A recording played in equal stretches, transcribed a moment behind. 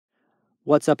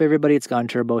What's up, everybody? It's Gone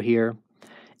Turbo here.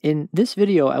 In this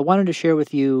video, I wanted to share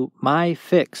with you my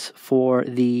fix for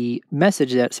the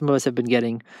message that some of us have been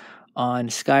getting on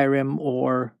Skyrim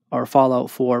or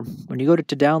Fallout 4 when you go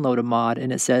to download a mod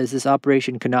and it says this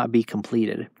operation cannot be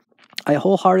completed. I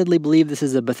wholeheartedly believe this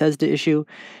is a Bethesda issue,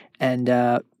 and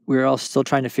we're all still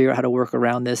trying to figure out how to work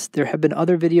around this. There have been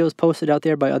other videos posted out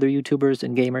there by other YouTubers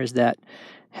and gamers that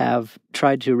have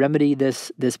tried to remedy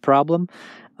this problem.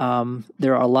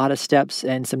 There are a lot of steps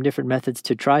and some different methods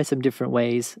to try some different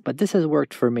ways, but this has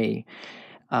worked for me.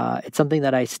 It's something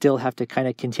that I still have to kind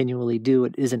of continually do.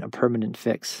 It isn't a permanent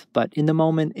fix, but in the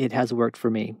moment, it has worked for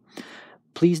me.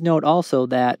 Please note also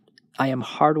that I am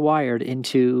hardwired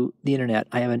into the internet.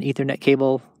 I have an Ethernet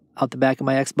cable out the back of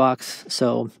my Xbox,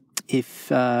 so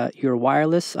if you're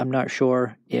wireless, I'm not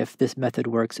sure if this method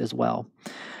works as well.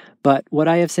 But what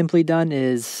I have simply done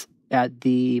is at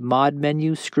the mod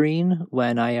menu screen,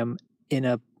 when I am in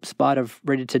a spot of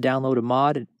ready to download a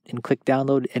mod and click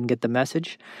download and get the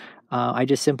message, I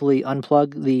just simply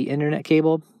unplug the internet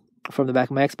cable from the back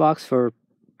of my Xbox for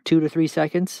 2 to 3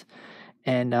 seconds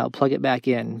and plug it back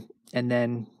in, and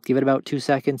then give it about 2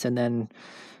 seconds, and then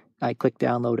I click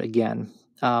download again.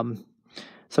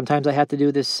 Sometimes I have to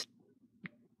do this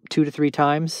 2 to 3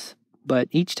 times, but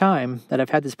each time that I've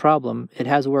had this problem, it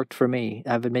has worked for me.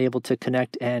 I've been able to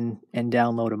connect and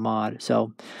download a mod.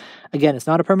 So again, it's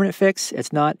not a permanent fix.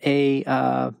 It's not a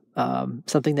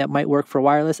something that might work for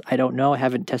wireless. I don't know. I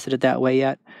haven't tested it that way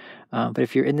yet. But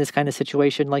if you're in this kind of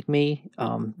situation like me,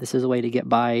 this is a way to get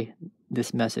by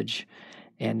this message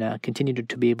and continue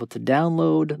to be able to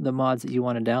download the mods that you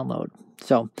want to download.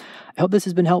 So I hope this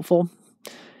has been helpful.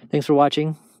 Thanks for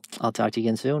watching. I'll talk to you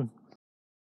again soon.